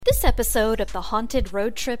This episode of the Haunted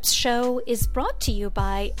Road Trips show is brought to you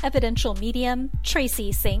by evidential medium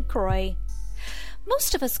Tracy St. Croix.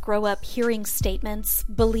 Most of us grow up hearing statements,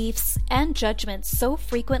 beliefs, and judgments so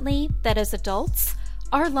frequently that as adults,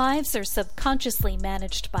 our lives are subconsciously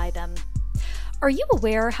managed by them. Are you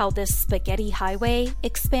aware how this spaghetti highway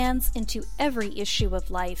expands into every issue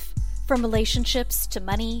of life, from relationships to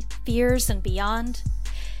money, fears, and beyond?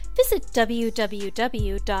 Visit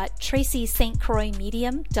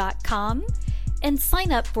www.tracystcroixmedium.com and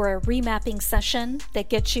sign up for a remapping session that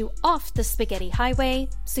gets you off the spaghetti highway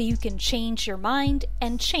so you can change your mind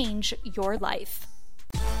and change your life.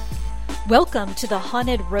 Welcome to the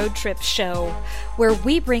Haunted Road Trip show, where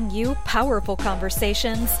we bring you powerful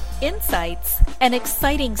conversations, insights, and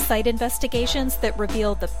exciting site investigations that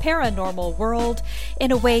reveal the paranormal world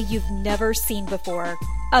in a way you've never seen before,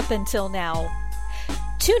 up until now.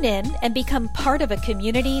 Tune in and become part of a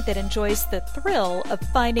community that enjoys the thrill of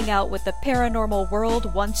finding out what the paranormal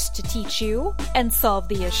world wants to teach you and solve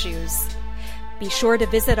the issues. Be sure to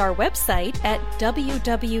visit our website at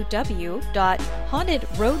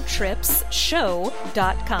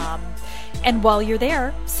www.hauntedroadtripsshow.com. And while you're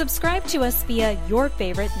there, subscribe to us via your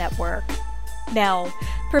favorite network. Now,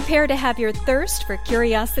 prepare to have your thirst for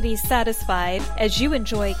curiosity satisfied as you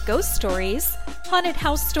enjoy ghost stories, haunted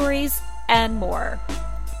house stories, and more.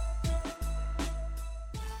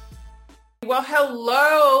 Well,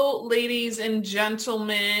 hello, ladies and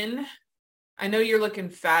gentlemen. I know you're looking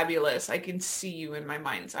fabulous. I can see you in my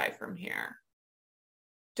mind's eye from here.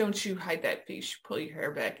 Don't you hide that face. You pull your hair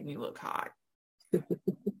back and you look hot.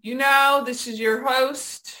 You know, this is your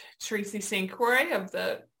host, Tracy St. Croix of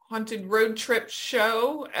the Haunted Road Trip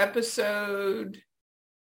show, episode,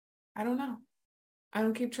 I don't know. I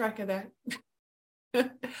don't keep track of that.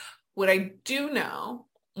 What I do know,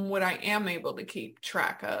 and what I am able to keep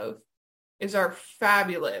track of, is our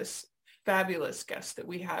fabulous guest that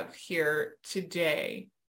we have here today.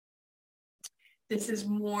 This is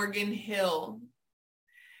Morgan Hill.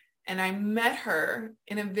 And I met her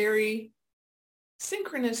in a very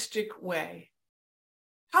synchronistic way.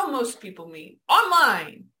 How most people meet.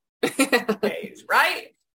 Online. Ways,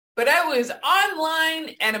 right? But I was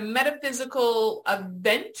online at a metaphysical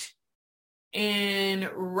event. And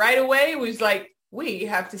right away it was like, we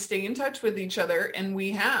have to stay in touch with each other. And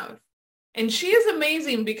we have. And she is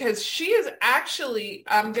amazing because she is actually,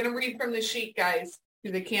 I'm going to read from the sheet, guys,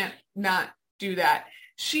 because I can't not do that.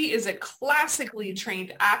 She is a classically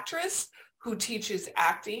trained actress who teaches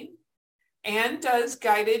acting and does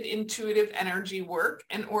guided intuitive energy work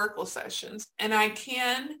and oracle sessions. And I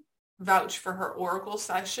can vouch for her oracle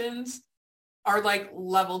sessions are like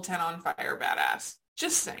level 10 on fire badass.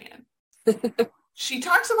 Just saying. She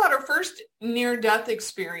talks about her first near-death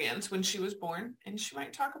experience when she was born, and she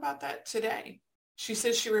might talk about that today. She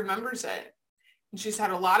says she remembers it, and she's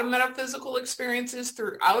had a lot of metaphysical experiences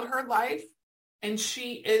throughout her life, and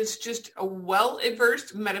she is just a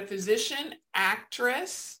well-versed metaphysician,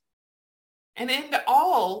 actress, and into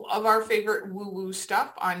all of our favorite woo-woo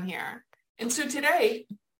stuff on here. And so today,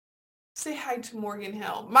 say hi to Morgan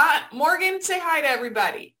Hill. Morgan, say hi to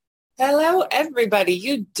everybody. Hello, everybody.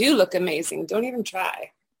 You do look amazing. Don't even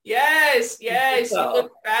try. Yes. You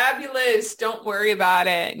look fabulous. Don't worry about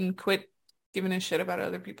it and quit giving a shit about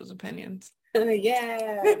other people's opinions.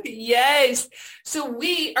 Yeah. Yes. So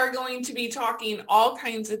we are going to be talking all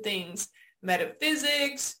kinds of things,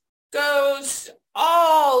 metaphysics, ghosts,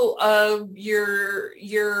 all of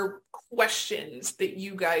your questions that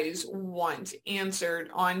you guys want answered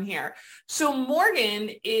on here. So Morgan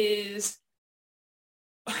is...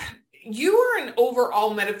 You are an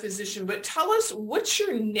overall metaphysician, but tell us, what's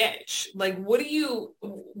your niche? Like, what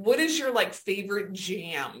is your like favorite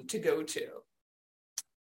jam to go to?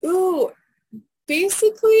 Ooh,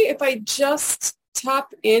 basically, if I just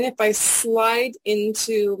tap in, if I slide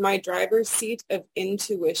into my driver's seat of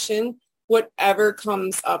intuition, whatever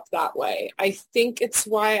comes up that way. I think it's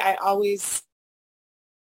why I always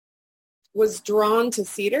was drawn to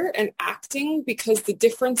theater and acting, because the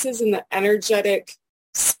differences in the energetic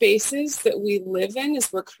spaces that we live in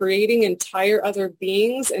is we're creating entire other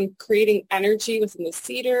beings and creating energy within the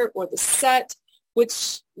theater or the set,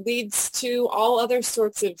 which leads to all other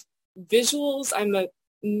sorts of visuals. I'm a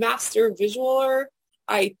master visualer.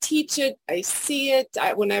 I teach it. I see it.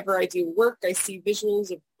 Whenever I do work, I see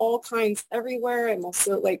visuals of all kinds everywhere. I'm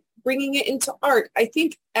also like bringing it into art. I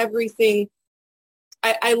think everything.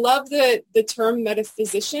 I love the term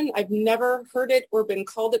metaphysician. I've never heard it or been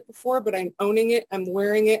called it before, but I'm owning it. I'm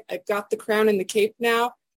wearing it. I've got the crown and the cape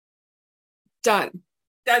now. Done.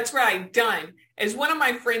 That's right. Done. As one of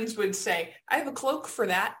my friends would say, I have a cloak for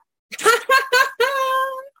that.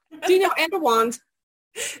 And a wand.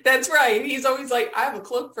 That's right. He's always like, I have a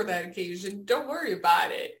cloak for that occasion. Don't worry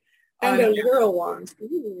about it. And a literal wand.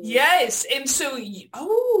 Ooh. Yes. And so,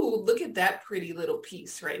 look at that pretty little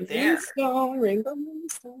piece right there. Moonstone, rainbow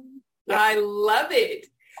moonstone. Yep. I love it.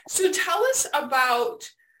 So tell us about,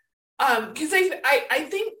 because I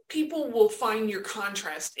think people will find your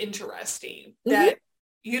contrast interesting, that,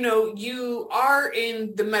 you are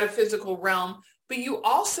in the metaphysical realm, but you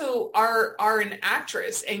also are an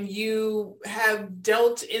actress, and you have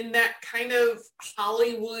dealt in that kind of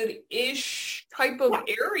Hollywood-ish type of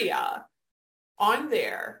area on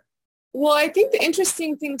there. Well, I think the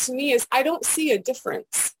interesting thing to me is I don't see a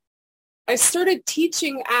difference. I started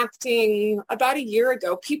teaching acting about a year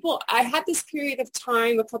ago. I had this period of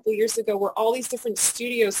time a couple of years ago where all these different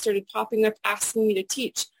studios started popping up asking me to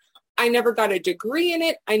teach. I never got a degree in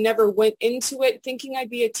it. I never went into it thinking I'd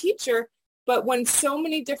be a teacher. But when so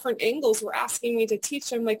many different angles were asking me to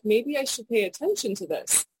teach, I'm like, maybe I should pay attention to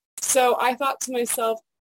this. So I thought to myself,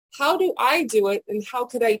 how do I do it and how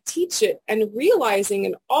could I teach it? And realizing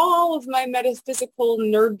in all of my metaphysical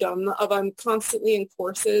nerddom of I'm constantly in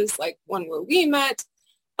courses like one where we met,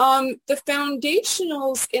 the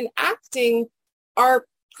foundationals in acting are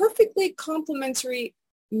perfectly complementary,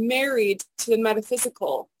 married to the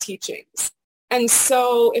metaphysical teachings. And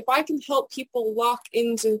so if I can help people lock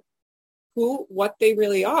into what they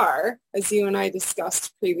really are, as you and I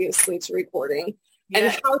discussed previously to recording,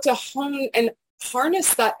 and how to hone and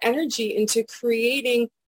harness that energy into creating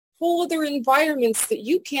whole other environments that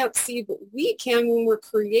you can't see, but we can when we're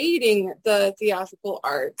creating the theatrical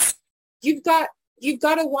arts. You've got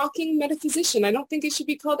a walking metaphysician. I don't think it should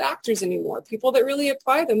be called actors anymore. People that really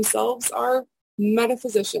apply themselves are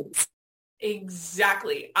metaphysicians.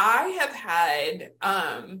 Exactly. I have had,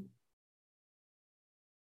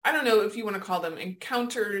 I don't know if you want to call them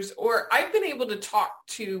encounters, or I've been able to talk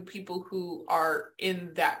to people who are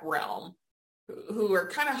in that realm, who are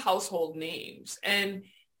kind of household names. And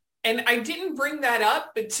I didn't bring that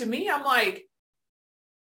up, but to me, I'm like,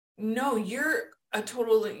 no, you're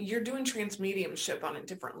doing transmediumship on a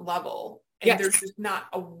different level. And they're just not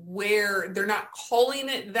aware, they're not calling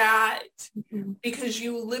it that, because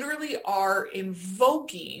you literally are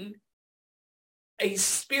invoking a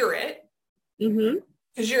spirit. Because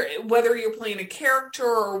whether you're playing a character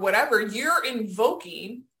or whatever, you're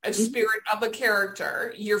invoking a spirit of a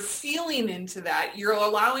character. You're feeling into that. You're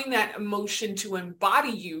allowing that emotion to embody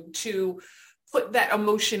you, to put that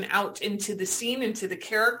emotion out into the scene, into the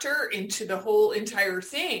character, into the whole entire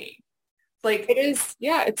thing. Like it is,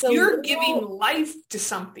 you're giving life to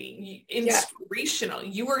something inspirational.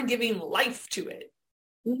 You are giving life to it.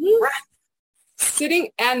 Right. Sitting,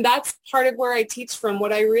 and that's part of where I teach from.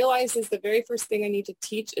 What I realize is the very first thing I need to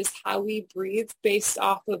teach is how we breathe based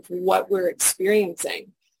off of what we're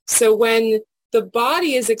experiencing. So when the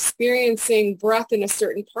body is experiencing breath in a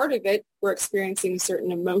certain part of it, we're experiencing a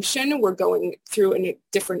certain emotion, we're going through a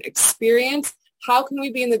different experience. How can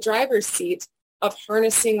we be in the driver's seat of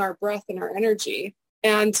harnessing our breath and our energy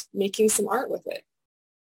and making some art with it?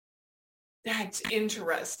 That's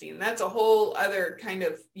interesting. That's a whole other kind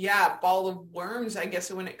of, ball of worms, I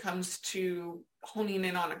guess, when it comes to honing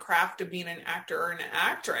in on a craft of being an actor or an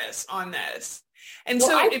actress on this. And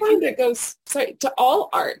so I find it goes to all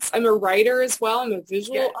arts. I'm a writer as well. I'm a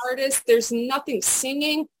visual artist. There's nothing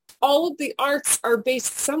singing. All of the arts are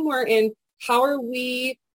based somewhere in how are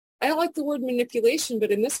we, I don't like the word manipulation, but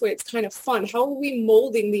in this way, it's kind of fun. How are we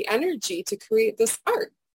molding the energy to create this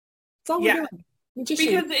art? It's all we're doing.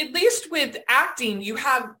 Because at least with acting, you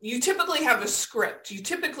typically have a script. You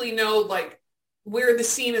typically know like where the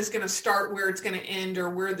scene is going to start, where it's going to end, or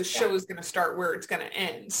where the show is going to start, where it's going to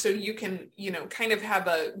end. So you can, kind of have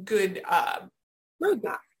a good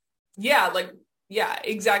roadmap.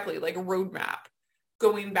 Exactly. Like a roadmap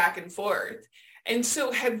going back and forth. And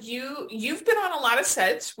so you've been on a lot of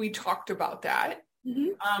sets. We talked about that.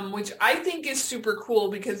 Which I think is super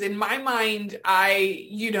cool, because in my mind, I,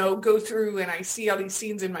 go through and I see all these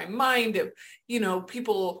scenes in my mind of,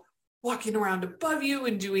 people walking around above you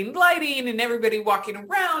and doing lighting, and everybody walking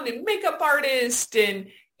around, and makeup artists and,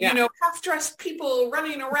 half-dressed people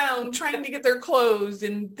running around trying to get their clothes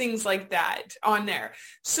and things like that on there.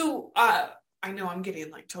 So I know I'm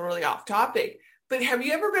getting like totally off topic, but have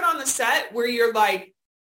you ever been on the set where you're like,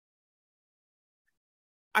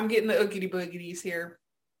 I'm getting the oogity boogities here?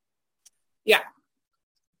 Yeah.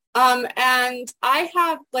 And I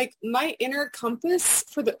have like my inner compass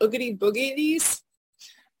for the oogity boogities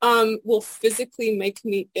will physically make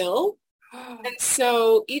me ill. And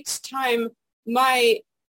so each time I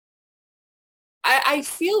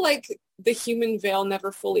feel like the human veil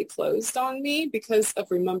never fully closed on me because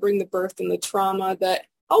of remembering the birth and the trauma. That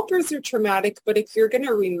all births are traumatic, but if you're going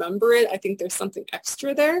to remember it, I think there's something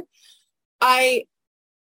extra there. I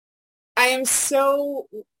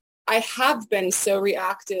have been so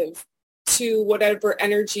reactive to whatever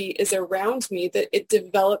energy is around me that it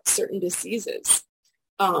developed certain diseases,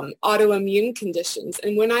 autoimmune conditions.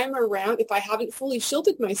 And when I'm around, if I haven't fully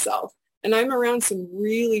shielded myself and I'm around some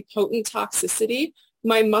really potent toxicity,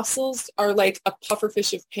 my muscles are like a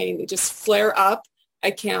pufferfish of pain. They just flare up.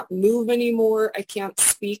 I can't move anymore. I can't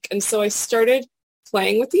speak. And so I started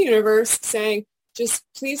playing with the universe, saying, just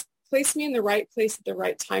please place me in the right place at the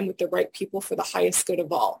right time with the right people for the highest good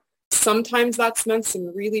of all. Sometimes that's meant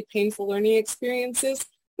some really painful learning experiences,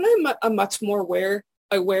 but I'm a much more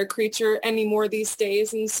aware creature anymore these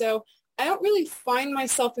days. And so I don't really find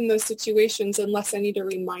myself in those situations unless I need a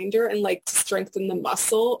reminder and like to strengthen the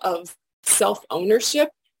muscle of self-ownership.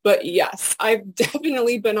 But yes, I've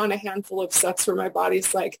definitely been on a handful of sets where my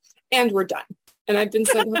body's like, and we're done. And I've been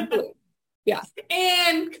sent home blue. Yeah.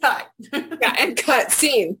 And cut. Yeah, and cut.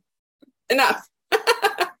 Scene. Enough.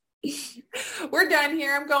 We're done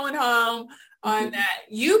here. I'm going home on that.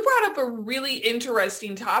 You brought up a really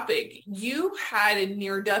interesting topic. You had a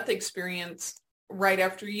near-death experience right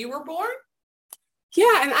after you were born?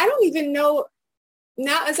 Yeah, and I don't even know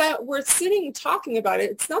now as we're sitting talking about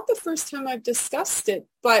it, it's not the first time I've discussed it,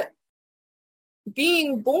 but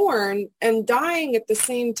being born and dying at the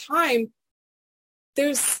same time,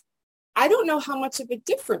 I don't know how much of a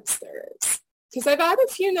difference there is. Because I've had a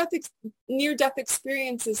few near-death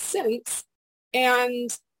experiences since, and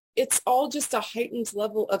it's all just a heightened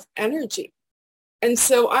level of energy. And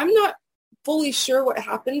so I'm not fully sure what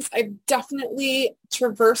happens. I've definitely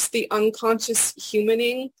traversed the unconscious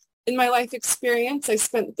humaning in my life experience. I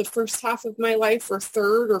spent the first half of my life, or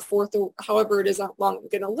third or fourth, or however it is how long I'm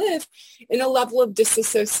going to live, in a level of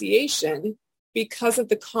disassociation because of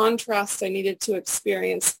the contrast I needed to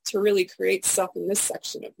experience to really create stuff in this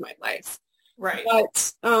section of my life. Right.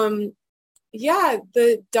 But yeah,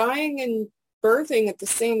 the dying and birthing at the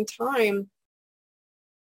same time,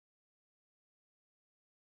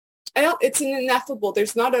 it's an ineffable.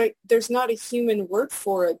 There's not a human word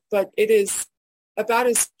for it, but it is about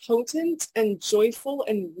as potent and joyful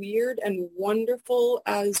and weird and wonderful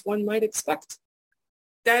as one might expect.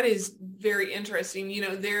 That is very interesting. You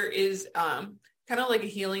know, there is kind of like a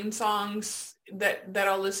healing songs that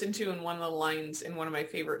I'll listen to, and one of the lines in one of my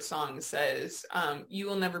favorite songs says, you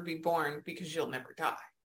will never be born because you'll never die.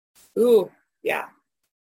 Ooh, yeah.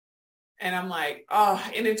 And I'm like, oh,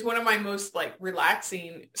 and it's one of my most like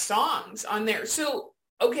relaxing songs on there. So,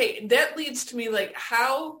 okay, that leads to me like,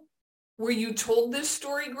 how were you told this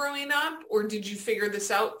story growing up, or did you figure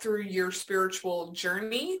this out through your spiritual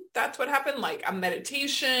journey? That's what happened, like a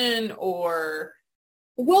meditation or...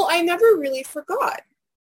 Well, I never really forgot.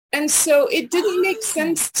 And so it didn't make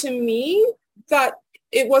sense to me that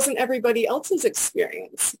it wasn't everybody else's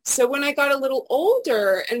experience. So when I got a little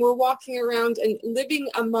older and we're walking around and living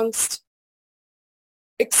amongst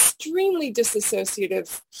extremely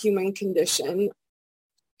disassociative human condition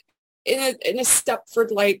in a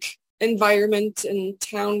Stepford-like environment and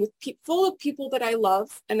town with full of people that I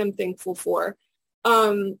love and I'm thankful for,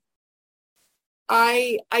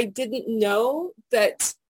 I didn't know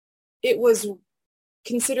that it was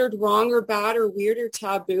considered wrong or bad or weird or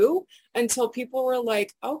taboo until people were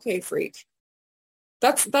like, okay, freak,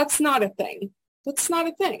 that's not a thing. That's not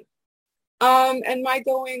a thing. And my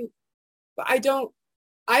going, I don't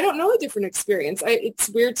know a different experience. It's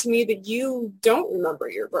weird to me that you don't remember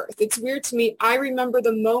your birth. It's weird to me. I remember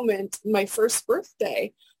the moment, my first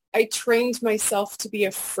birthday, I trained myself to be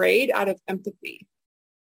afraid out of empathy.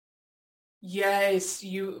 Yes,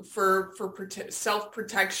 for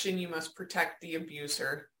self-protection, you must protect the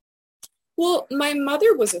abuser. Well, my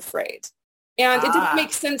mother was afraid, and it didn't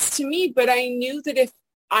make sense to me, but I knew that if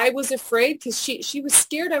I was afraid, because she was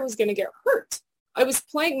scared I was going to get hurt. I was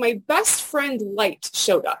playing, my best friend Light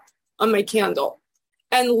showed up on my candle,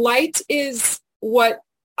 and Light is what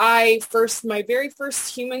my very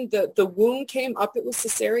first human, the womb came up, it was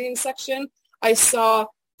cesarean section. I saw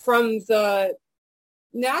from the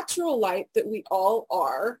natural light that we all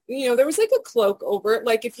are, you know, there was like a cloak over it.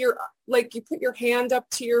 Like if you're like, you put your hand up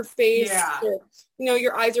to your face, yeah. Or, you know,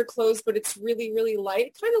 your eyes are closed, but it's really, really light.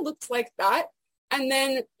 It kind of looked like that. And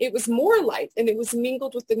then it was more light, and it was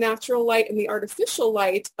mingled with the natural light and the artificial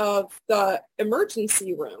light of the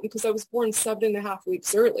emergency room, because I was born 7.5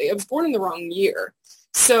 weeks early. I was born in the wrong year.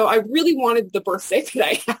 So I really wanted the birthday that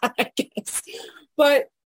I had, I guess. But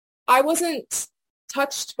I wasn't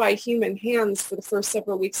touched by human hands for the first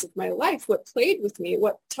several weeks of my life, what played with me,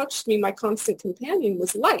 what touched me, my constant companion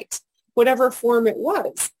was light, whatever form it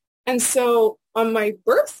was. And so on my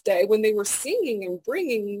birthday, when they were singing and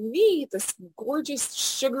bringing me this gorgeous,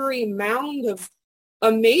 sugary mound of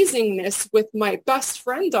amazingness with my best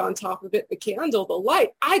friend on top of it, the candle, the light,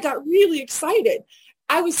 I got really excited.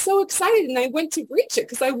 I was so excited, and I went to reach it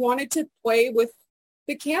because I wanted to play with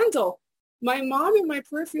the candle. My mom in my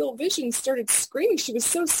peripheral vision started screaming. She was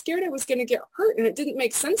so scared I was going to get hurt, and it didn't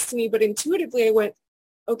make sense to me. But intuitively, I went,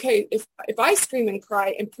 okay, if I scream and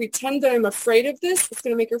cry and pretend that I'm afraid of this, it's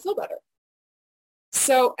going to make her feel better.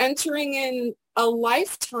 So entering in a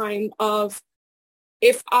lifetime of,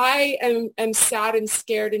 if I am sad and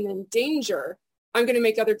scared and in danger, I'm going to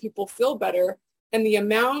make other people feel better. And the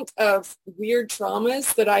amount of weird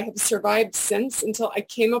traumas that I have survived since, until I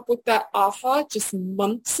came up with that aha just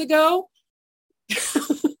months ago.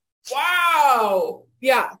 Wow.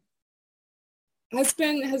 Yeah. Has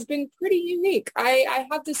been pretty unique. I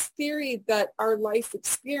have this theory that our life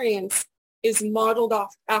experience is modeled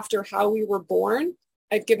off after how we were born.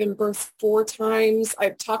 I've given birth 4 times.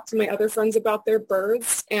 I've talked to my other friends about their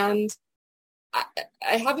births, and I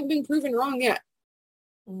haven't been proven wrong yet.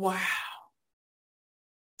 Wow.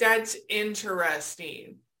 That's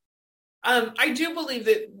interesting. I do believe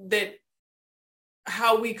that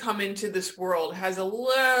how we come into this world has a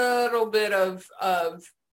little bit of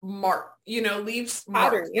mark, leaves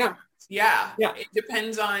pattern. Marks. Yeah. It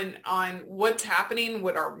depends on what's happening,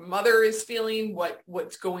 what our mother is feeling,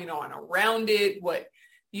 what's going on around it, what,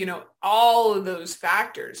 all of those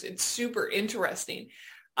factors. It's super interesting.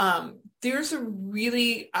 There's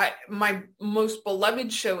my most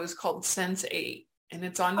beloved show is called Sense8, and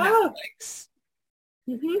it's on Netflix.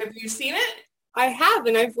 Mm-hmm. Have you seen it? I have,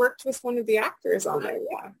 and I've worked with one of the actors on there.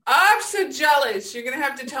 Yeah. I'm so jealous. You're going to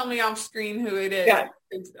have to tell me off screen who it is. Yeah.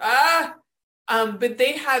 But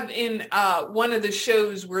they have in one of the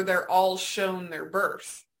shows where they're all shown their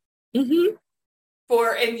birth. Mm-hmm.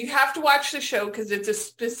 And you have to watch the show because it's a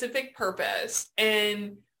specific purpose,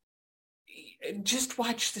 and just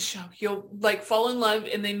watch the show. You'll fall in love,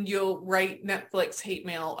 and then you'll write Netflix hate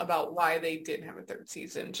mail about why they didn't have a 3rd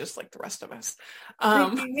season, just like the rest of us.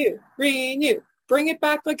 Renew. Bring it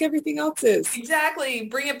back like everything else is. Exactly.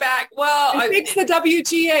 Bring it back. Well, fix the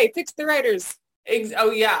WGA. Fix the writers.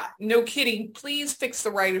 Oh yeah. No kidding. Please fix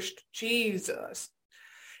the writers. Jesus.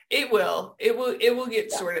 It will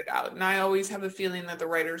get sorted out. And I always have a feeling that the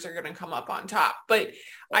writers are going to come up on top. But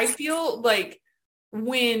I feel like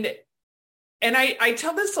and I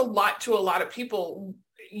tell this a lot to a lot of people,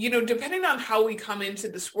 depending on how we come into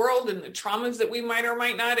this world and the traumas that we might or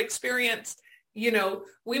might not experience,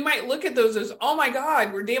 we might look at those as, oh my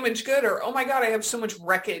God, we're damaged good, or, oh my God, I have so much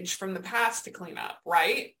wreckage from the past to clean up,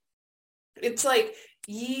 right? It's like,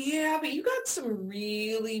 yeah, but you got some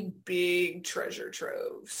really big treasure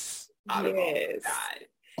troves out of all of that.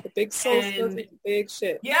 The big soul stuff, big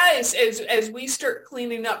shit. Yes, as we start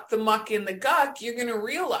cleaning up the muck in the guck, you're going to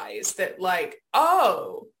realize that,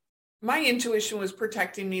 my intuition was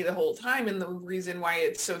protecting me the whole time. And the reason why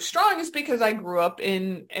it's so strong is because I grew up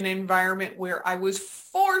in an environment where I was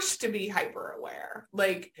forced to be hyper aware,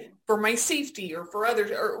 for my safety or for others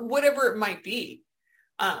or whatever it might be.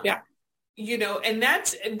 And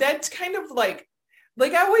that's kind of like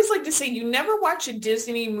I always like to say, you never watch a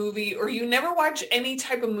Disney movie, or you never watch any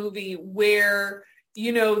type of movie where,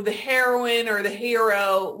 the heroine or the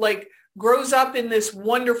hero, grows up in this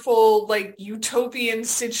wonderful, utopian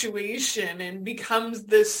situation and becomes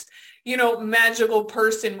this, magical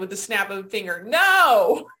person with a snap of a finger.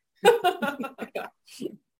 No.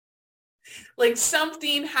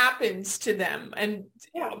 Something happens to them, and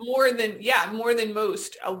more than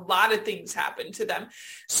most, a lot of things happen to them.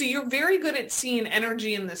 So you're very good at seeing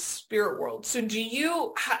energy in the spirit world. So do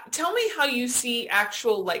you tell me how you see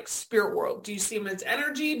actual spirit world? Do you see them as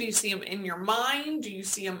energy? Do you see them in your mind? Do you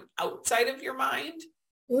see them outside of your mind?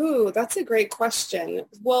 Ooh, that's a great question.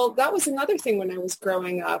 Well, that was another thing when I was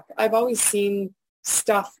growing up. I've always seen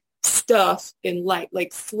stuff in light,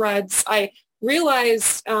 like threads. I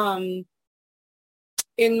realized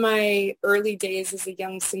in my early days as a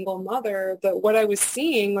young single mother that what I was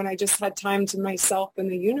seeing when I just had time to myself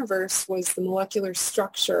and the universe was the molecular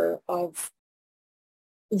structure of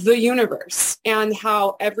the universe and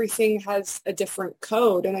how everything has a different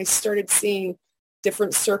code. And I started seeing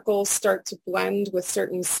different circles start to blend with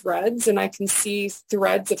certain threads, and I can see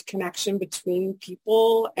threads of connection between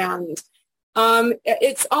people. And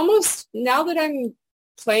it's almost, now that I'm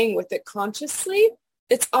playing with it consciously,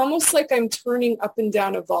 it's almost like I'm turning up and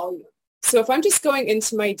down a volume. So if I'm just going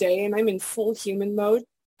into my day and I'm in full human mode,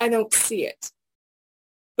 I don't see it.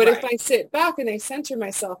 But if I sit back and I center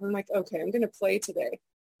myself, I'm like, okay, I'm going to play today.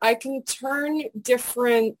 I can turn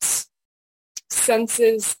different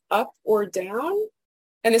senses up or down.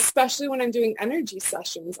 And especially when I'm doing energy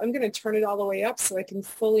sessions, I'm going to turn it all the way up so I can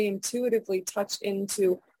fully intuitively touch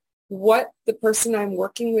into what the person I'm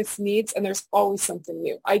working with needs. And there's always something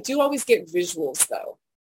new. I do always get visuals though,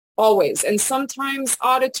 always. And sometimes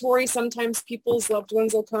auditory, sometimes people's loved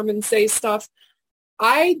ones will come and say stuff.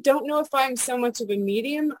 I don't know if I'm so much of a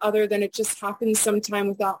medium other than it just happens sometime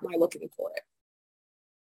without my looking for it.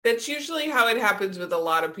 That's usually how it happens with a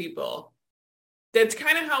lot of people. That's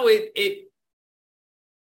kind of how it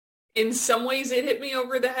in some ways it hit me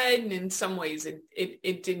over the head, and in some ways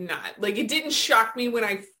it did not. Like, it didn't shock me when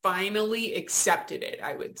I finally accepted it,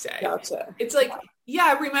 I would say. Gotcha. It's like,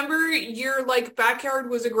 yeah, remember your like backyard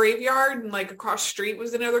was a graveyard and like across the street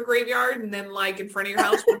was another graveyard, and then like in front of your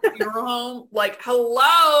house was a funeral home? Like,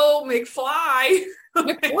 hello, McFly.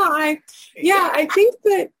 McFly. Yeah, I think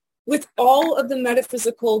that with all of the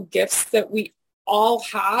metaphysical gifts that we all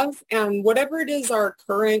have, and whatever it is our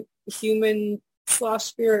current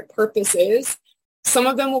human/spirit purpose is, some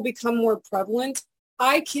of them will become more prevalent.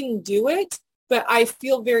 I can do it, but I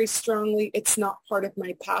feel very strongly it's not part of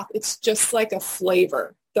my path. It's just like a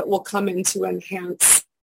flavor that will come in to enhance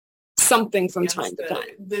something from time to time.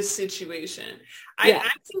 This situation. I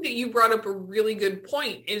think that you brought up a really good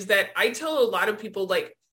point, is that I tell a lot of people,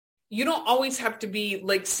 like, you don't always have to be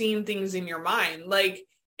like seeing things in your mind. Like,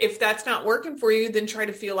 if that's not working for you, then try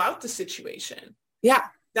to feel out the situation. Yeah.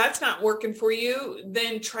 That's not working for you,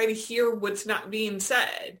 then try to hear what's not being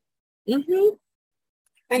said. Mm-hmm.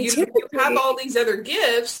 And you have all these other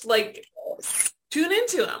gifts, like, tune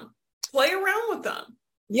into them, play around with them.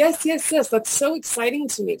 Yes. That's so exciting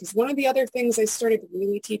to me, because one of the other things I started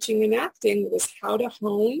really teaching in acting was how to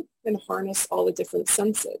hone and harness all the different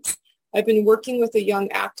senses. I've been working with a young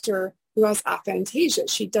actor who has aphantasia.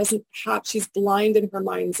 She's blind in her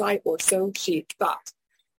mind's eye, or so she thought.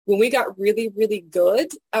 When we got really, really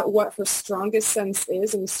good at what her strongest sense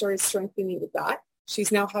is, and we started strengthening with that,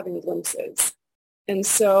 she's now having glimpses. And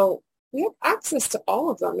so we have access to all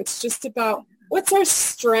of them. It's just about what's our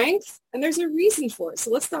strength, and there's a reason for it.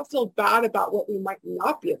 So let's not feel bad about what we might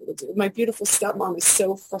not be able to do. My beautiful stepmom is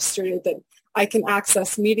so frustrated that I can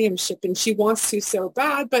access mediumship, and she wants to so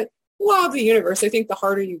bad, but law of the universe, I think the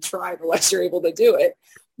harder you try, the less you're able to do it.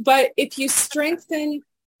 But if you strengthen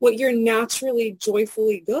what you're naturally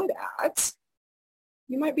joyfully good at,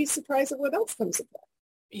 you might be surprised at what else comes of that.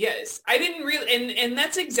 Yes, I didn't really, and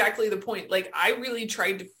that's exactly the point. Like, I really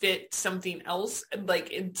tried to fit something else, like,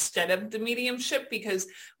 instead of the mediumship, because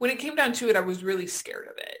when it came down to it, I was really scared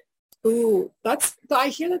of it. Ooh, I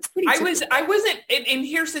hear that's pretty typical. I wasn't, and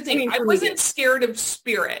here's the thing, I wasn't scared of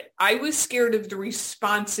spirit. I was scared of the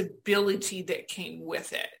responsibility that came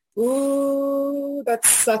with it. Ooh, that's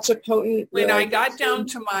such a potent... When I got down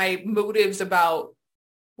to my motives about,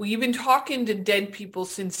 well, you've been talking to dead people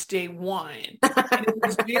since day one. And it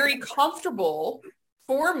was very comfortable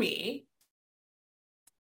for me.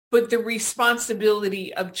 But the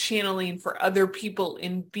responsibility of channeling for other people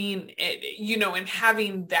and being, and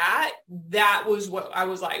having that was what I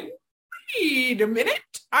was like, wait a minute,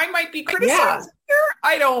 I might be criticized here.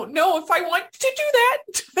 I don't know if I want to do that.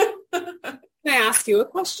 Can I ask you a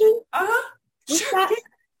question? Sure.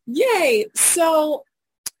 Yay. So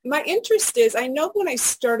my interest is, I know when I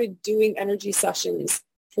started doing energy sessions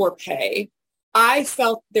for pay, I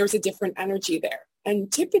felt there's a different energy there.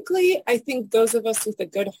 And typically, I think those of us with a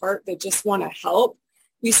good heart that just want to help,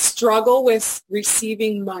 we struggle with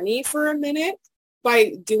receiving money for a minute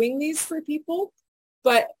by doing these for people.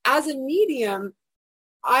 But as a medium,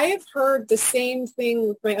 I have heard the same thing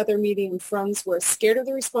with my other medium friends, who are scared of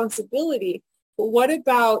the responsibility. But what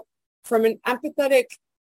about, from an empathetic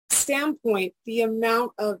standpoint, the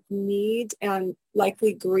amount of need and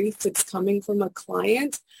likely grief that's coming from a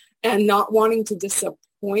client, and not wanting to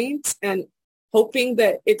disappoint and hoping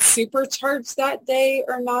that it's supercharged that day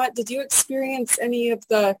or not? Did you experience any of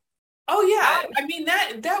the... Oh yeah. I mean,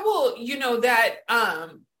 that will,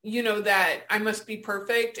 that I must be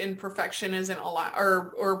perfect and perfection isn't allowed,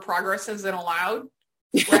 or progress isn't allowed.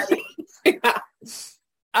 Right?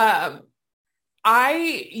 Yeah.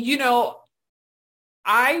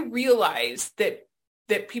 I realize that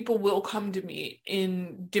people will come to me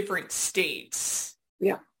in different states.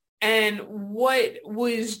 Yeah. And what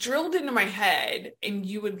was drilled into my head, and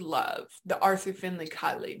you would love, the Arthur Findlay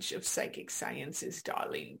College of Psychic Sciences,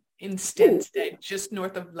 darling, in Stansted, just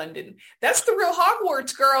north of London. That's the real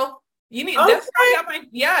Hogwarts, girl. You need. That's where I got my.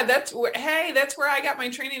 Yeah, that's where I got my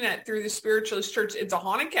training at, through the Spiritualist Church. It's a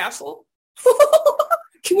haunted castle.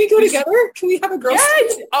 Can we go together? Can we have a girl?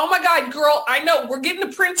 Yes. Oh my God, girl. I know. We're getting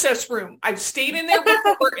a princess room. I've stayed in there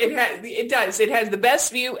before. It has the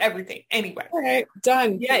best view, everything. Anyway. All right.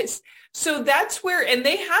 Done. Yes. So that's where, and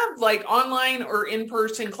they have like online or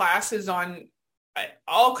in-person classes on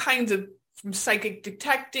all kinds of, from psychic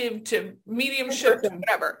detective to mediumship to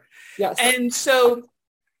whatever. Yes. And so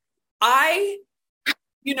I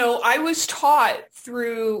was taught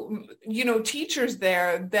through, teachers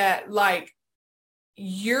there that like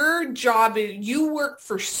your job is, you work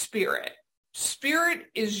for spirit. Spirit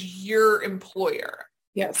is your employer.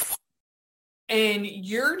 Yes. And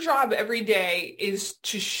your job every day is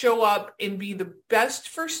to show up and be the best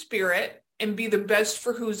for spirit and be the best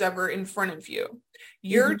for who's ever in front of you.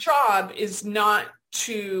 Your job is not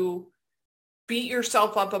to beat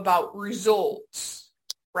yourself up about results,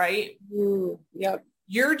 right? Yep.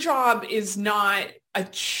 Your job is not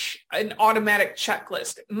an automatic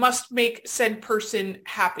checklist. Must make said person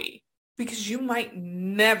happy, because you might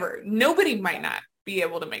nobody might not be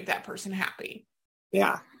able to make that person happy.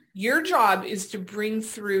 Yeah. Your job is to bring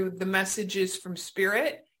through the messages from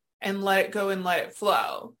spirit and let it go and let it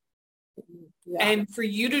flow. Yeah. And for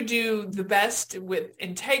you to do the best with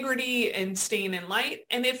integrity and staying in light.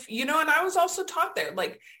 And if, and I was also taught there,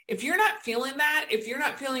 like, if you're not feeling that, if you're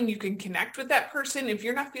not feeling you can connect with that person, if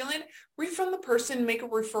you're not feeling, refund the person, make a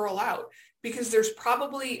referral out, because there's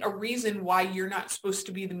probably a reason why you're not supposed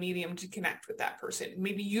to be the medium to connect with that person.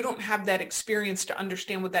 Maybe you don't have that experience to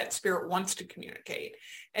understand what that spirit wants to communicate.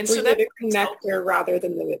 And so that's a connector rather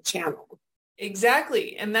than the channel.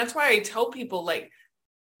 Exactly. And that's why I tell people, like,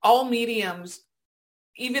 all mediums,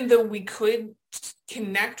 even though we could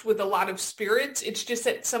connect with a lot of spirits, it's just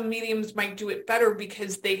that some mediums might do it better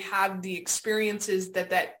because they have the experiences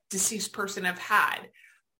that deceased person have had,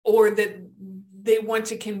 or that they want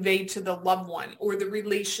to convey to the loved one, or the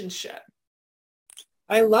relationship.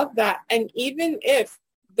 I love that. And even if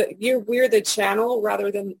we're the channel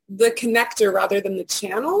rather than the connector rather than the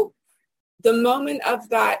channel, the moment of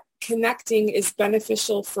that connecting is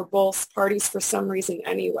beneficial for both parties for some reason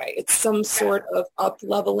anyway. It's some sort of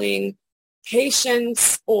up-leveling,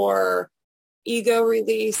 patience, or ego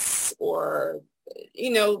release, or,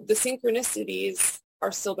 the synchronicities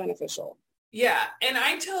are still beneficial. Yeah. And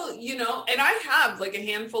I tell, and I have like a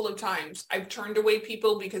handful of times I've turned away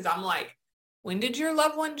people because I'm like, when did your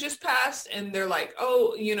loved one just pass? And they're like,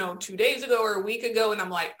 oh, 2 days ago or a week ago. And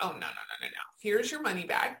I'm like, oh, no. Here's your money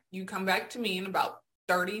back. You come back to me in about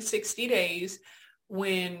 30, 60 days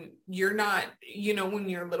when you're not, when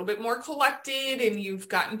you're a little bit more collected and you've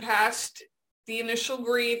gotten past the initial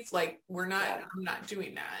grief. Like, I'm not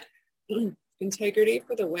doing that. Integrity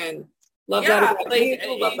for the win. Love that about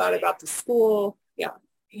people. Love that about the school. Yeah.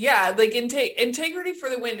 Yeah. Like integrity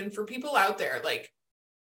for the win. And for people out there, like,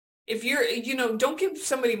 if you're, don't give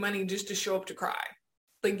somebody money just to show up to cry.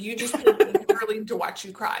 Like, you just literally to watch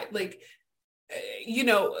you cry. Like,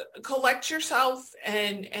 collect yourself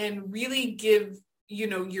and really give,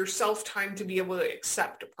 yourself time to be able to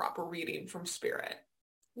accept a proper reading from spirit.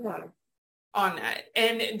 Yeah. On that.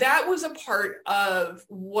 And that was a part of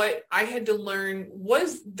what I had to learn,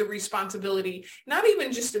 was the responsibility, not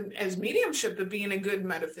even just as mediumship, but being a good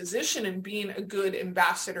metaphysician and being a good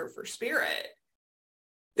ambassador for spirit.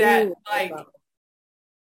 That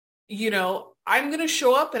I'm going to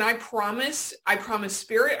show up, and I promise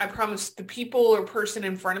spirit, I promise the people or person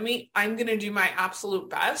in front of me, I'm going to do my absolute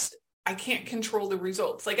best. I can't control the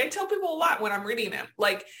results. Like, I tell people a lot when I'm reading them,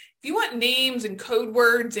 like, if you want names and code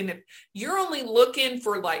words, and if you're only looking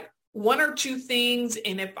for like one or two things,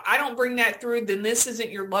 and if I don't bring that through, then this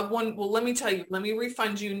isn't your loved one. Well, let me tell you, let me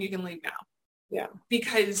refund you and you can leave now. Yeah.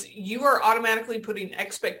 Because you are automatically putting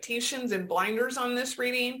expectations and blinders on this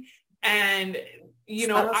reading. And,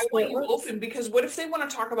 I want you open, because what if they want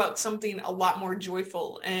to talk about something a lot more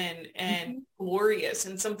joyful and glorious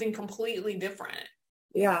and something completely different?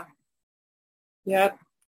 Yeah. Yep.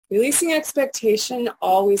 Releasing expectation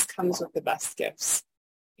always comes with the best gifts.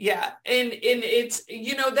 Yeah. And it's,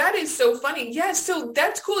 that is so funny. Yeah. So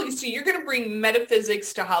that's cool. So you're going to bring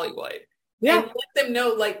metaphysics to Hollywood. Yeah. And let them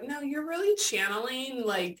know, like, no, you're really channeling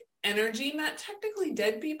like energy, not technically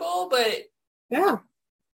dead people, but yeah,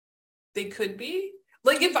 they could be.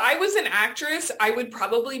 Like, if I was an actress, I would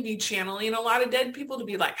probably be channeling a lot of dead people to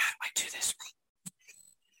be like, how do I do this?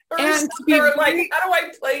 Or like, how do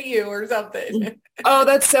I play you or something? Oh,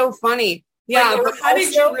 that's so funny. Yeah. Like, but how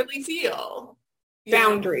did you really feel?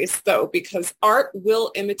 Boundaries, though, because art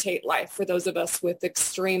will imitate life for those of us with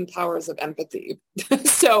extreme powers of empathy.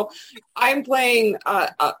 So I'm playing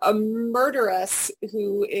a murderess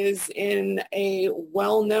who is in a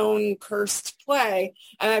well-known cursed play,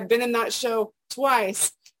 and I've been in that show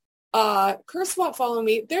twice. Curse won't follow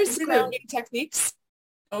me. There's grounding techniques.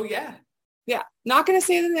 Oh, yeah. Yeah. Not going to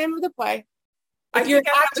say the name of the play. I think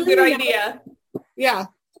I have a good idea. Yeah.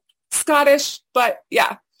 Scottish, but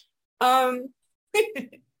yeah.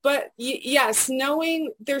 But yes,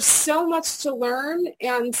 knowing there's so much to learn,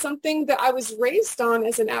 and something that I was raised on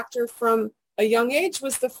as an actor from a young age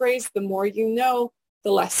was the phrase, the more you know,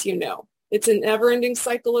 the less you know. It's a never-ending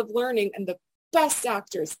cycle of learning, and the best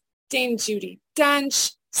actors, Dame Judi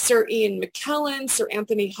Dench, Sir Ian McKellen, Sir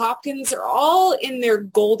Anthony Hopkins, are all in their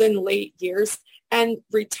golden late years, and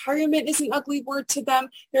retirement is an ugly word to them.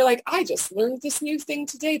 They're like, I just learned this new thing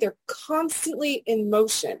today. They're constantly in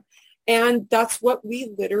motion, and that's what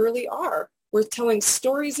we literally are. We're telling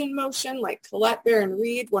stories in motion, like Colette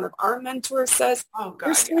Baron-Reid, one of our mentors, says. Oh, God,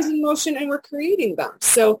 we're stories in motion, and we're creating them.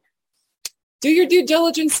 So do your due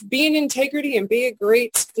diligence, be in integrity, and be a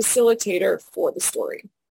great facilitator for the story.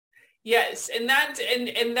 Yes, and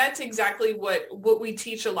that's exactly what we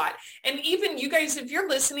teach a lot. And even you guys, if you're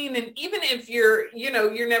listening, and even if you're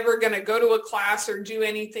never going to go to a class or do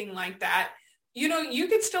anything like that, you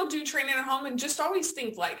could still do training at home, and just always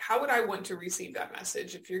think, like, how would I want to receive that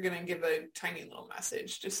message? If you're going to give a tiny little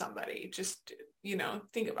message to somebody, just,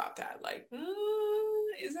 think about that. Like,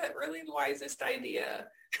 is that really the wisest idea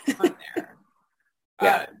on there?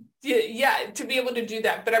 To be able to do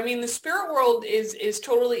that. But I mean, the spirit world is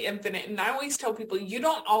totally infinite. And I always tell people, you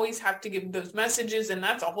don't always have to give those messages. And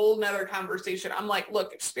that's a whole nother conversation. I'm like,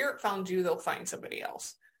 look, if spirit found you, they'll find somebody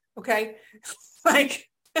else. Okay. Like,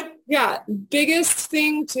 yeah. Biggest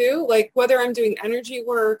thing too, like whether I'm doing energy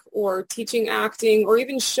work or teaching acting or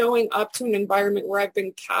even showing up to an environment where I've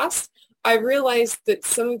been cast, I realized that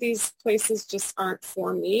some of these places just aren't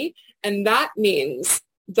for me. And that means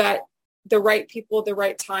that the right people at the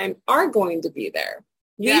right time are going to be there.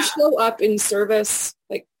 Yeah. We show up in service,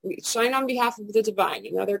 like we shine on behalf of the divine,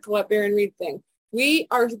 another Colette Baron-Reid thing. We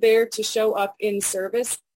are there to show up in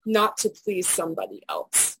service, not to please somebody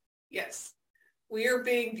else. Yes. We are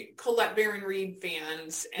big Colette Baron-Reid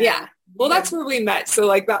fans. And yeah. Well, that's where we met. So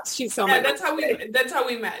like she's so much. That's how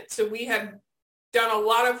we met. So we have done a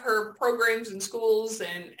lot of her programs in schools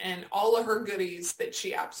and all of her goodies that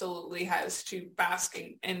she absolutely has to bask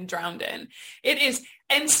and drown in. It is.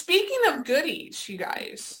 And speaking of goodies, you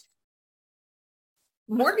guys,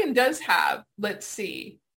 Morgan does have, let's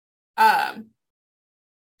see,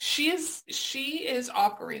 she is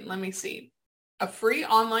offering, let me see, a free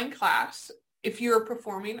online class if you're a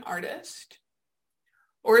performing artist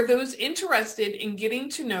or those interested in getting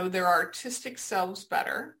to know their artistic selves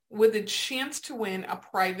better, with a chance to win a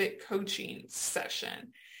private coaching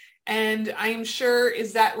session. And I'm sure,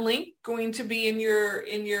 is that link going to be in your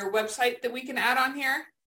website that we can add on here?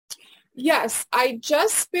 Yes, I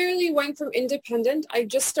just barely went from independent. I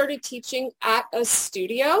just started teaching at a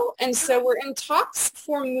studio. And so we're in talks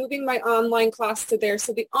for moving my online class to there.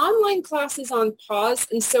 So the online class is on pause.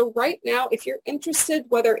 And so right now, if you're interested,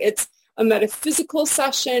 whether it's a metaphysical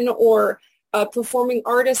session or a performing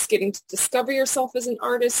artist getting to discover yourself as an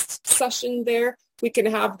artist session there, we can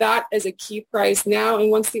have that as a key prize now.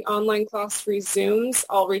 And once the online class resumes,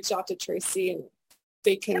 I'll reach out to Tracy and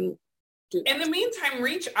they can do that. In the meantime,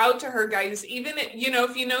 reach out to her, guys. Even,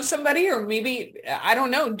 if you know somebody, or maybe, I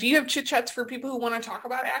don't know, do you have chit-chats for people who want to talk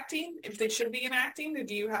about acting? If they should be in acting, or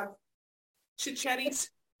do you have chit-chatties?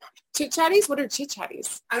 Chit-chatties? What are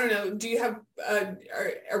chit-chatties? I don't know. Do you have,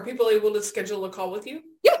 are people able to schedule a call with you?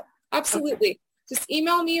 Yeah, absolutely. Okay. Just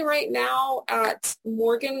email me right now at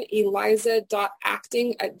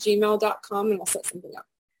morganeliza.acting@gmail.com and I'll set something up.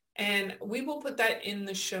 And we will put that in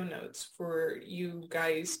the show notes for you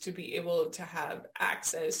guys to be able to have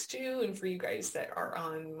access to, and for you guys that are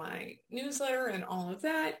on my newsletter and all of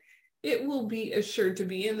that, it will be assured to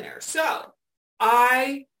be in there. So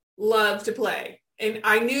I love to play, and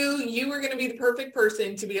I knew you were going to be the perfect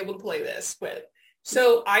person to be able to play this with.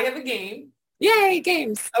 So I have a game. Yay,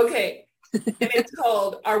 games. Okay. And it's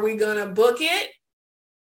called, Are We Gonna Book It?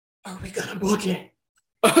 Are We Gonna Book It?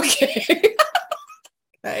 Okay.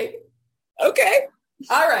 Right? Okay.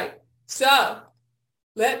 All right. So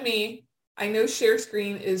I know share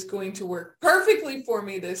screen is going to work perfectly for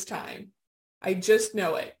me this time. I just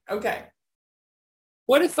know it. Okay.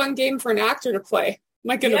 What a fun game for an actor to play.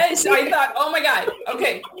 Yes, I thought, oh my God.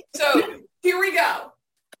 Okay. So here we go.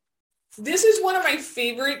 This is one of my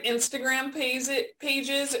favorite Instagram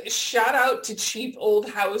pages. Shout out to Cheap Old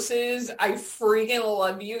Houses. I freaking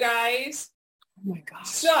love you guys. Oh my gosh.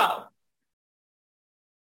 So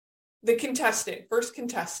the first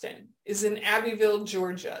contestant is in Abbeville,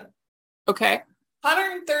 Georgia. Okay.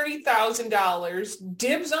 $130,000.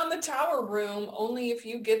 Dibs on the tower room only if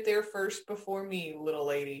you get there first before me, little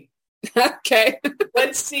lady. Okay.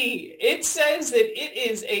 Let's see. It says that it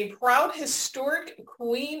is a proud historic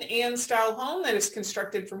Queen Anne style home that is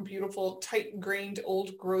constructed from beautiful tight-grained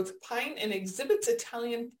old growth pine and exhibits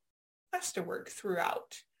Italian plasterwork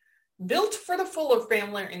throughout. Built for the Fuller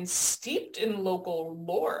family and steeped in local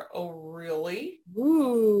lore. Oh, really?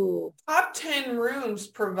 Ooh. Top 10 rooms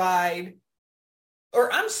provide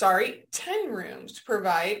 10 rooms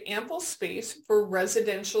provide ample space for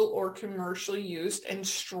residential or commercial use and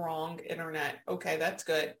strong internet. Okay, that's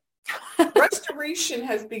good. Restoration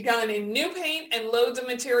has begun in new paint and loads of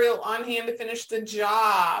material on hand to finish the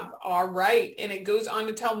job. All right. And it goes on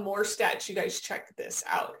to tell more stats. You guys check this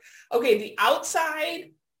out. Okay, the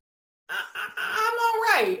outside, I'm all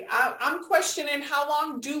right. I'm questioning how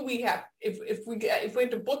long do we have, if we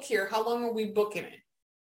have to book here, how long are we booking it?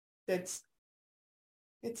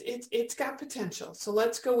 It's got potential. So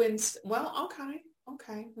let's go in. Well,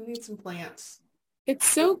 okay. We need some plants. It's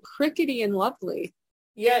so crickety and lovely.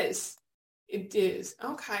 Yes, it is.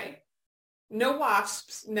 Okay. No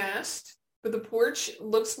wasp's nest, but the porch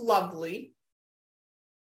looks lovely.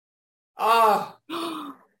 Oh.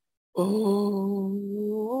 Oh.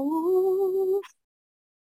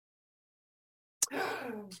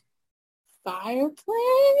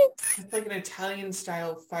 Fireplace. It's like an Italian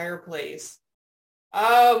style fireplace.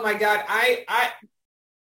 Oh my God.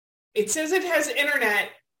 It says it has internet,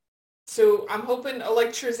 so I'm hoping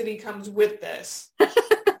electricity comes with this.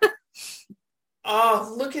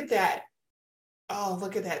 Oh, look at that. Oh,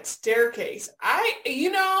 look at that staircase.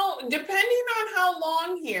 Depending on how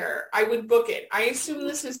long here, I would book it. I assume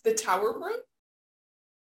this is the tower room.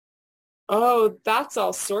 Oh, that's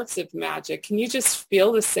all sorts of magic. Can you just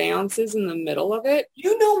feel the seances in the middle of it?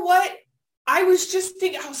 You know what? I was just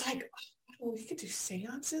thinking, I was like, oh, we could do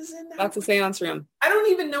seances in that. That's a seance room. I don't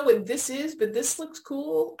even know what this is, but this looks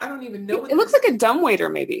cool. I don't even know what it looks like a dumbwaiter,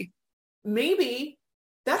 maybe. Maybe.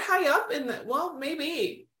 That high up in the, well,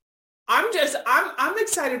 maybe. I'm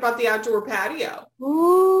excited about the outdoor patio.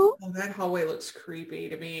 Ooh. Oh, that hallway looks creepy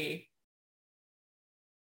to me.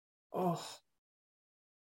 Oh,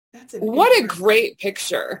 what a great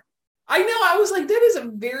picture. I know. I was like, that is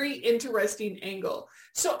a very interesting angle.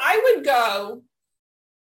 So I would go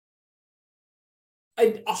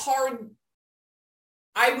I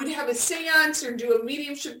would have a seance or do a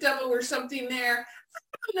mediumship demo or something there. I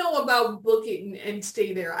don't know about booking and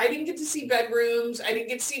stay there. I didn't get to see bedrooms. I didn't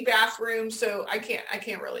get to see bathrooms. So I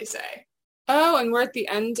can't really say. Oh, and we're at the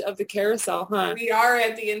end of the carousel, huh? We are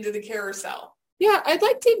at the end of the carousel. Yeah, I'd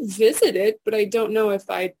like to visit it, but I don't know if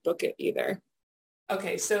I'd book it either.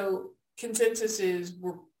 Okay, so consensus is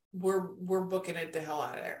we're booking it the hell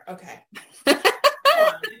out of there. Okay.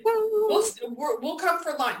 We'll come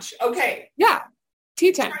for lunch. Okay. Yeah.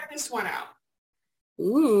 Tea time. Try this one out.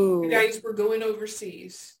 Ooh. You guys, we're going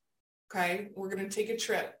overseas. Okay. We're going to take a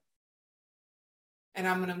trip. And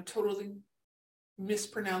I'm going to totally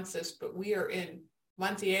mispronounce this, but we are in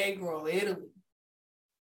Montenegro, Italy.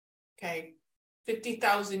 Okay.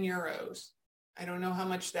 50,000 euros. I don't know how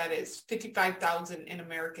much that is. 55,000 in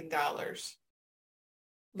American dollars.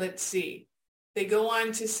 Let's see. They go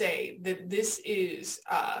on to say that this is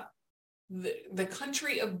the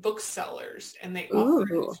country of booksellers, and they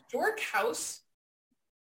offer a historic house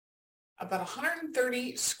about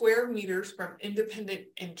 130 square meters from independent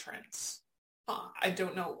entrance. I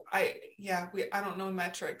don't know. I don't know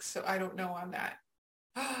metrics, so I don't know on that.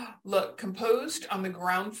 Look, composed on the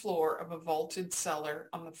ground floor of a vaulted cellar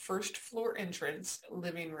on the first floor entrance,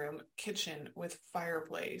 living room, kitchen with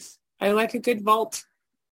fireplace. I like a good vault.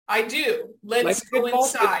 I do. Let's go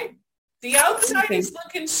inside. The outside is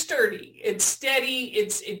looking sturdy. It's steady.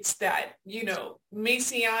 It's that,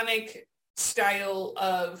 Masonic style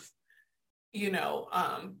of,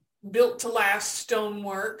 built to last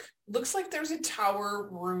stonework. Looks like there's a tower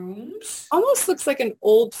rooms. Almost looks like an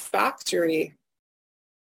old factory.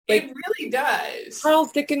 It really does.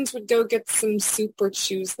 Charles Dickens would go get some soup or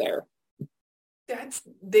shoes there.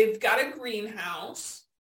 They've got a greenhouse.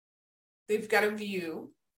 They've got a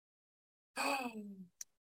view.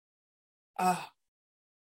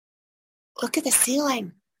 Look at the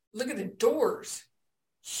ceiling. Look at the doors.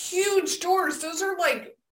 Huge doors. Those are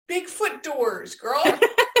like Bigfoot doors, girl.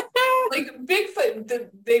 Like Bigfoot.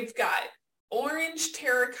 They've got orange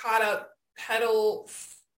terracotta petal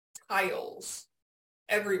tiles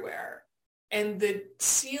everywhere. And the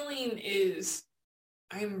ceiling is,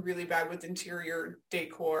 I'm really bad with interior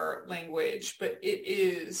decor language, but it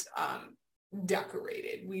is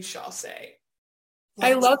decorated, we shall say.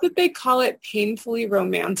 I love that they call it painfully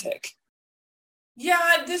romantic. Yeah,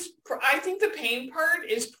 I think the pain part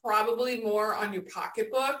is probably more on your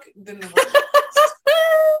pocketbook than the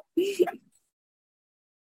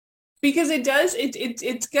Because it does,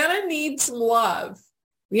 it's gonna need some love.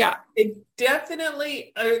 Yeah. It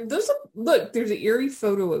definitely, look, there's an eerie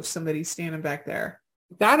photo of somebody standing back there.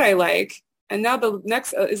 That I like. And now the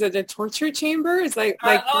next, is it a torture chamber? It's like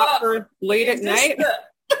for late at night?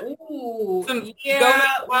 Ooh, yeah.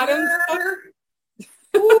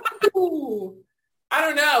 Ooh. I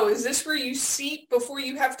don't know. Is this where you seat before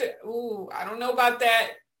you have to? Ooh, I don't know about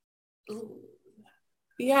that. Ooh.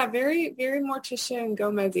 Yeah, very, very Morticia and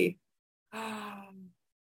Gomez-y.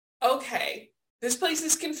 Okay. This place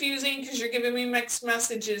is confusing because you're giving me mixed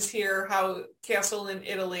messages here. How Castle in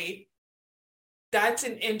Italy. That's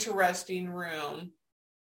an interesting room.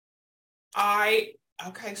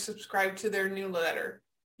 Subscribe to their newsletter.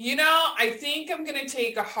 You know, I think I'm going to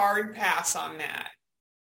take a hard pass on that.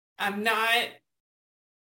 I'm not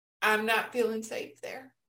feeling safe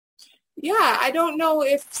there. Yeah, I don't know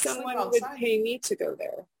if someone would pay me to go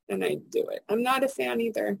there, and I'd do it. I'm not a fan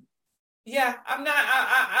either. Yeah, I'm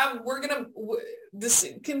not. This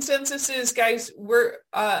consensus is, guys,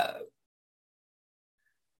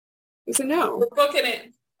 it's a no. We're booking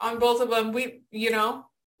it on both of them. We can't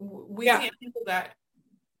handle that.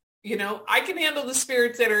 You know, I can handle the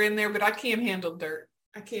spirits that are in there, but I can't handle dirt.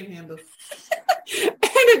 I can't handle.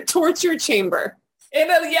 And a torture chamber.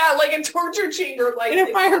 Like a torture chamber, like in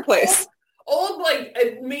a fireplace. Old like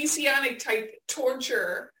a Masonic type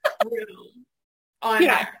torture room on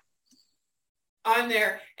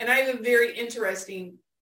there. And I have a very interesting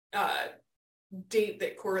date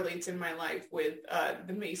that correlates in my life with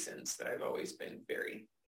the Masons that I've always been very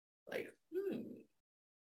like,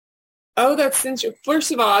 Oh, that's interesting.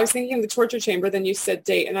 First of all, I was thinking of the torture chamber, then you said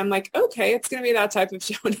date, and I'm like, okay, it's going to be that type of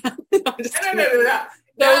show now.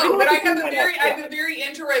 No, but I have a very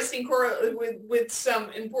interesting correlate with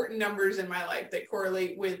some important numbers in my life that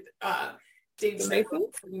correlate with dates to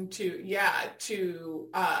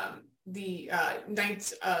the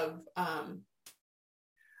Knights of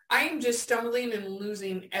I am just stumbling and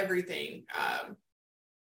losing everything.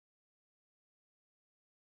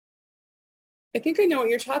 I think I know what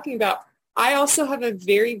you're talking about. I also have a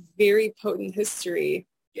very, very potent history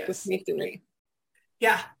with Masonry.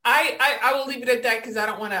 Yeah, I will leave it at that because I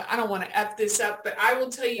don't want to F this up, but I will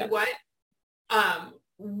tell you what,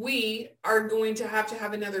 we are going to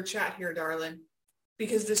have another chat here, darling,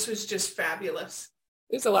 because this was just fabulous.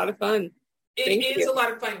 It was a lot of fun. It is a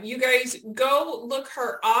lot of fun. You guys go look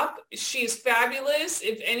her up. She's fabulous.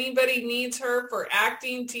 If anybody needs her for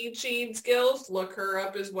acting, teaching skills, look her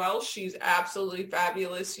up as well. She's absolutely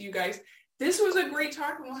fabulous. You guys, this was a great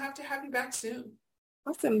talk, and we'll have to have you back soon.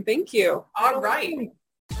 Awesome. Thank you. All right.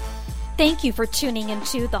 Thank you for tuning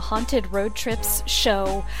into the Haunted Road Trips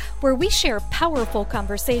show, where we share powerful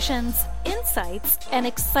conversations, insights, and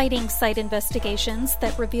exciting site investigations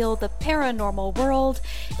that reveal the paranormal world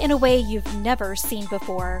in a way you've never seen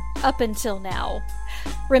before, up until now.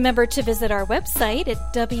 Remember to visit our website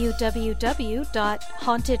at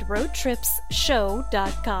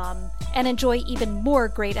www.hauntedroadtripsshow.com and enjoy even more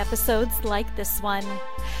great episodes like this one.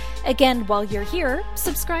 Again, while you're here,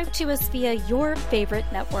 subscribe to us via your favorite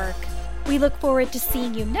network. We look forward to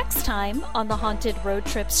seeing you next time on the Haunted Road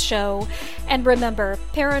Trips show. And remember,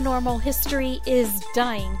 paranormal history is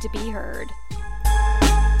dying to be heard.